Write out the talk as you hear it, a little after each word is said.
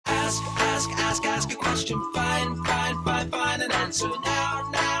Ask a question, find an answer. Now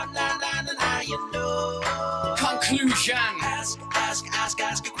you know. Conclusion. Ask a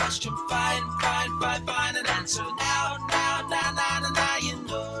question, find an answer.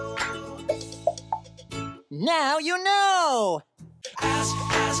 Now you know. Now you know. Ask a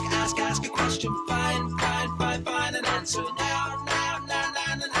question, find an answer. Now you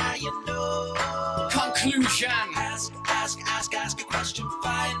know. Conclusion. Ask a question,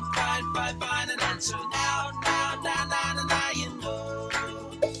 find an answer.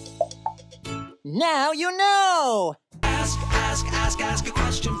 Now you know. Now you know. Ask a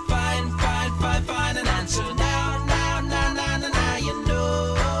question, find an answer. Now you know.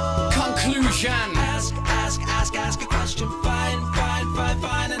 Conclusion. Ask a question, find an answer.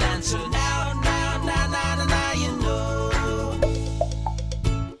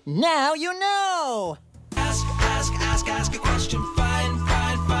 Now you know. Now you know. Ask a question, find an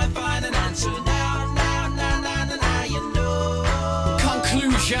answer. Now you know.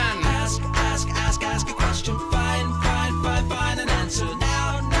 Conclusion. Ask a question, find an answer.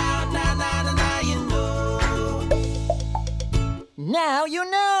 Now you know. Now you know. Ask a question, find an answer. Now you know. Conclusion. Ask a question, find an answer. Now you know. Now you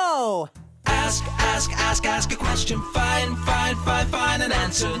know. Ask a question, find an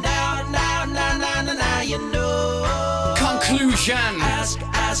answer. Now you know. Conclusion. Ask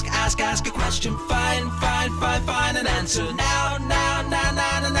a question, find an answer. Now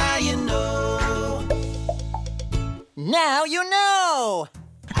you know. Now you know.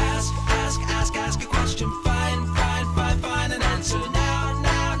 Ask a question, find an answer. Now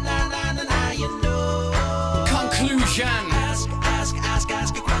you know. Conclusion.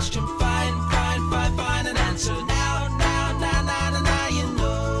 Ask a question, find an answer. Now you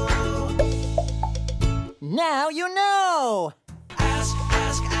know. Now you know. Ask a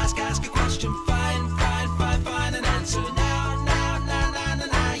question, find an answer. Now you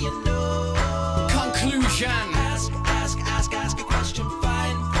know. Conclusion. Ask a question,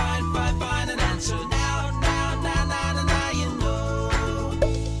 find an answer.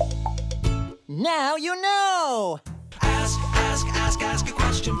 Now you know. Now you know. Ask a question,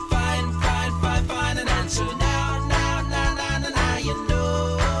 find an answer. Now you know.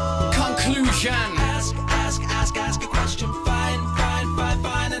 Conclusion. Ask a question, find an answer.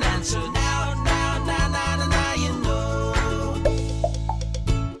 Now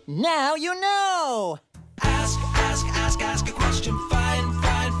you know. Now you know. Ask a question,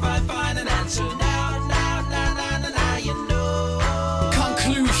 find an answer. Now you know.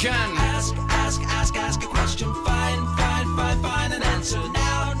 Conclusion. Ask a question, find an answer.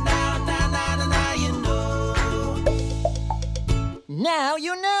 Now you know. Now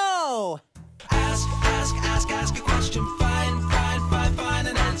you know. Ask a question, find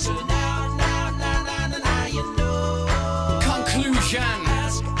an answer. Now you know. Conclusion.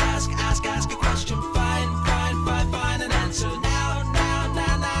 Ask a question, find an answer.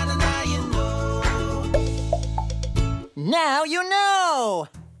 Now you know. Now you know.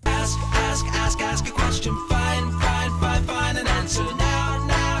 Ask a question, find an answer.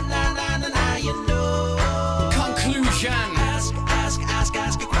 Now you know. Conclusion.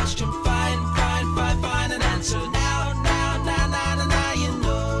 Ask a question, find an answer.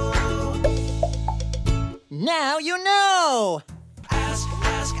 Now you know. Now you know. Ask a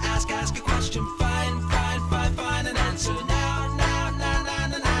question, find an answer.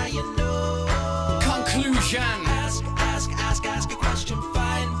 Now you know. Conclusion. Ask a question,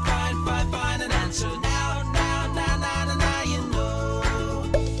 find an answer.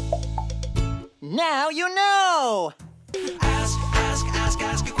 Now you know. Now you know. Ask a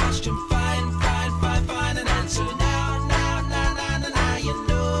question, find an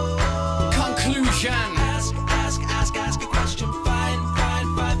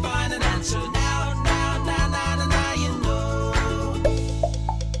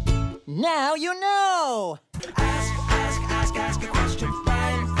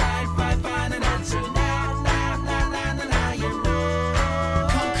answer. Now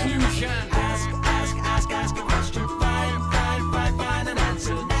you know. Conclusion. Ask a question, find an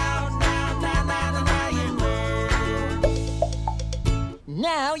answer. Now you know.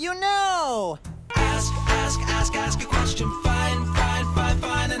 Now you know. Ask a question, find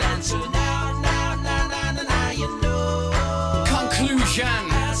an answer. Now you know. Conclusion.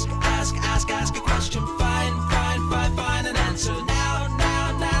 Ask a question, find an answer. Now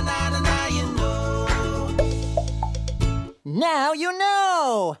you know. Now you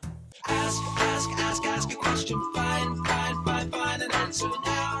know. Ask a question, find an answer.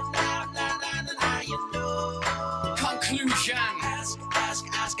 Now you know. Conclusion. Ask a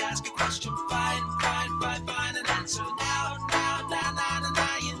question, find an answer. Now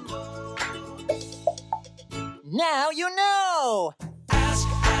you know. Now you know. Ask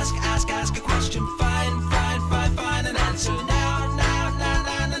a question. Find an answer.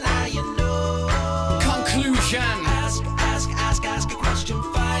 Now you know. Conclusion. Ask a question.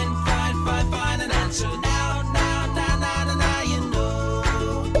 Find an answer. Now you know.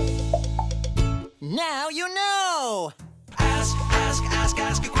 Now you know. Ask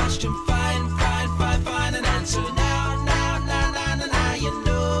a question. Find an answer. Now you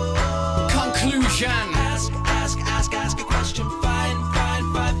know. Conclusion. Ask a question.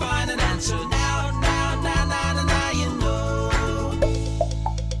 Find an answer. Now you know.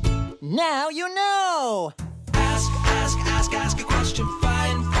 Now you know. Ask a question.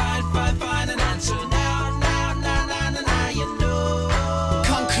 Find an answer. Now you know.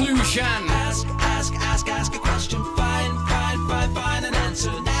 Conclusion. Ask a question. Find an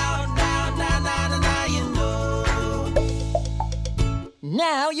answer. Now you know.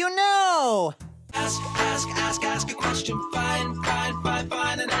 Now you know. Ask a question. Find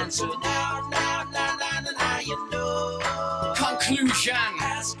an answer. Now you know. Conclusion.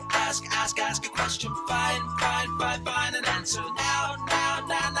 Ask a question. Find an answer. Now you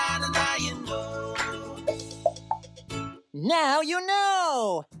know. Now you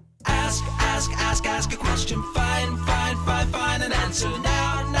know. Ask a question. Find an answer.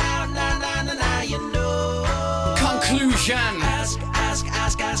 Now you know. Conclusion. Ask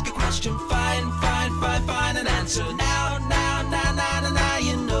a question. Find an answer. Now you know.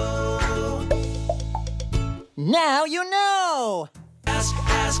 Now you know. Ask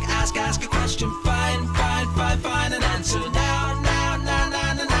a question. Find an answer. Now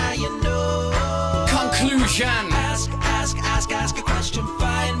you know. Conclusion. Ask a question.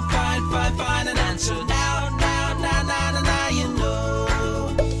 Find an answer. Now you know.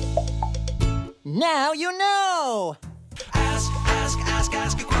 Now you know. Ask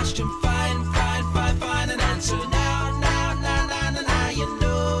a question. Find an answer. Now you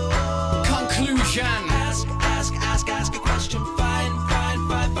know. Conclusion. Ask a question. Find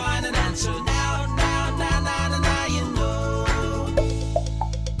an answer.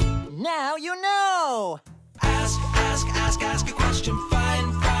 Now you know. Now you know. Ask a question.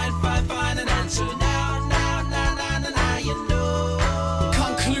 Find an answer. Now you know.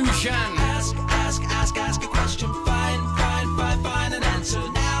 Conclusion. Ask a question. Find an answer.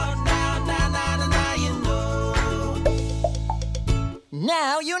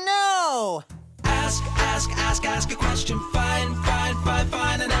 Now you know. Now you know. Ask a question.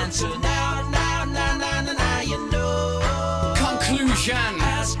 Find an answer. Now you know. Conclusion.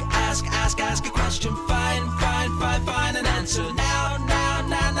 Ask a question. Find an answer. Now you know.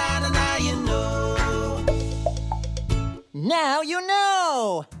 Now you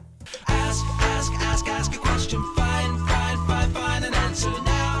know. Ask a question. Find an answer.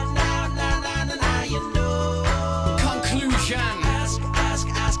 Now you know. Conclusion.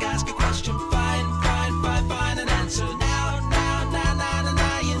 Ask a question. Find an answer.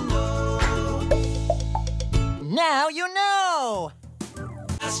 Now you know. Now you know.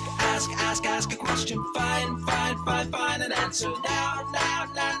 Ask a question. Find an answer.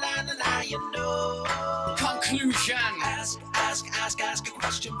 Now you know. Conclusion. Ask a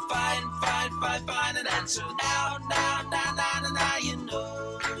question. Find an answer. Now you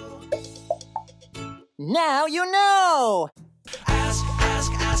know. Now you know. Ask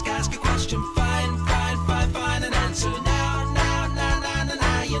a question. Find an answer.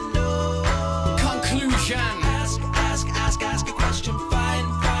 Now you know. Conclusion. Ask a question.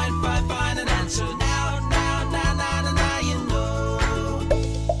 Find an answer.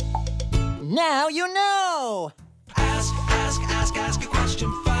 Now you know. Now you know. Ask a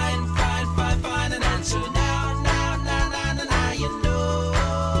question. Find an answer. Now you know.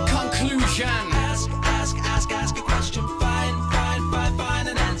 Conclusion. Ask a question.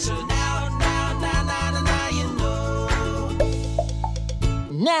 Find an answer. Now you know.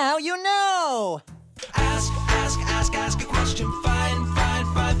 Now you know. Ask a question.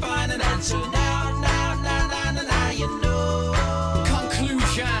 Find an answer. Now you know.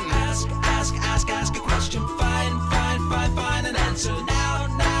 Conclusion. Ask a question. Find an answer.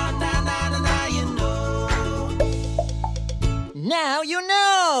 Now you know. Now you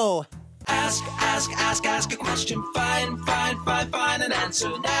know. Ask a question. Find an answer.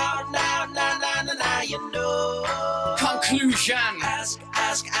 Now you know. Conclusion. Ask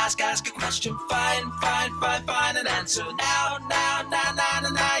a question. Find an answer.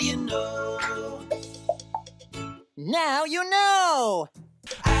 Now you know. Now you know.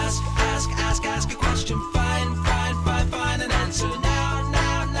 Ask a question. Find an answer. Now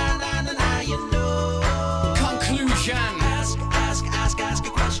you know. Conclusion. Ask a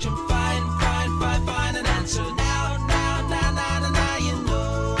question. Find an answer. Now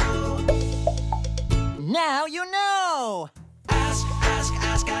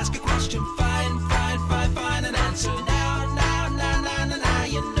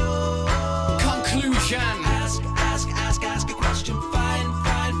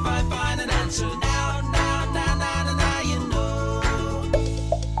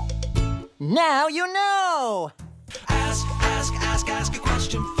Now you know. Ask a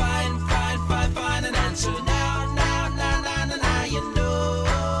question. Find an answer. Now you know.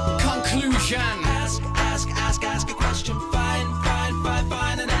 Conclusion. Ask a question. Find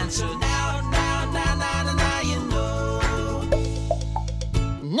an answer. Now you know.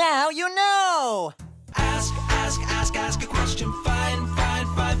 Now you know. Ask a question.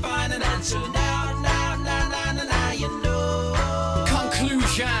 Find an answer. Now you know.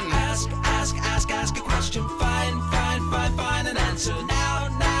 Conclusion. Ask a question. Find an answer. Now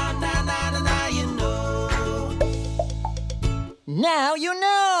you know. Now you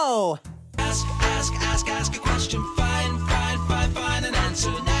know. Ask a question. Find an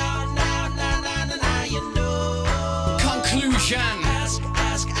answer. Now you know. Conclusion. Ask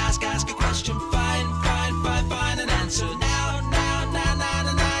a question. Find an answer. Now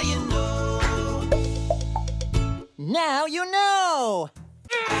you know. Now you know.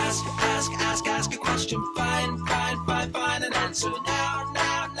 Ask a question. Find an answer. Now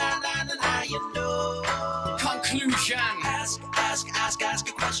you know. Conclusion. Ask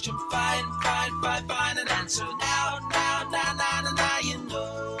a question. Find an answer. Now you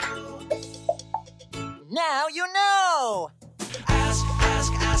know. Now you know. Ask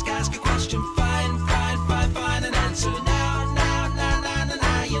a question. Find an answer. Now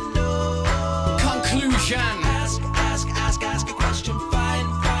you know. Conclusion. Ask a question. Find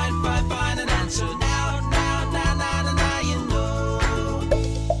an answer. Now you know.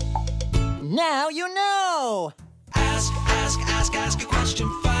 Now you know. Ask a question.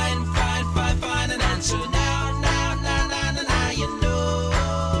 Find an answer. Now you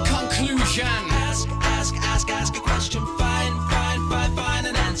know. Conclusion. Ask a question. Find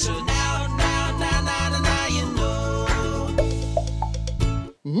an answer. Now you know.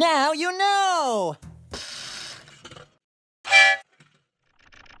 Now you know.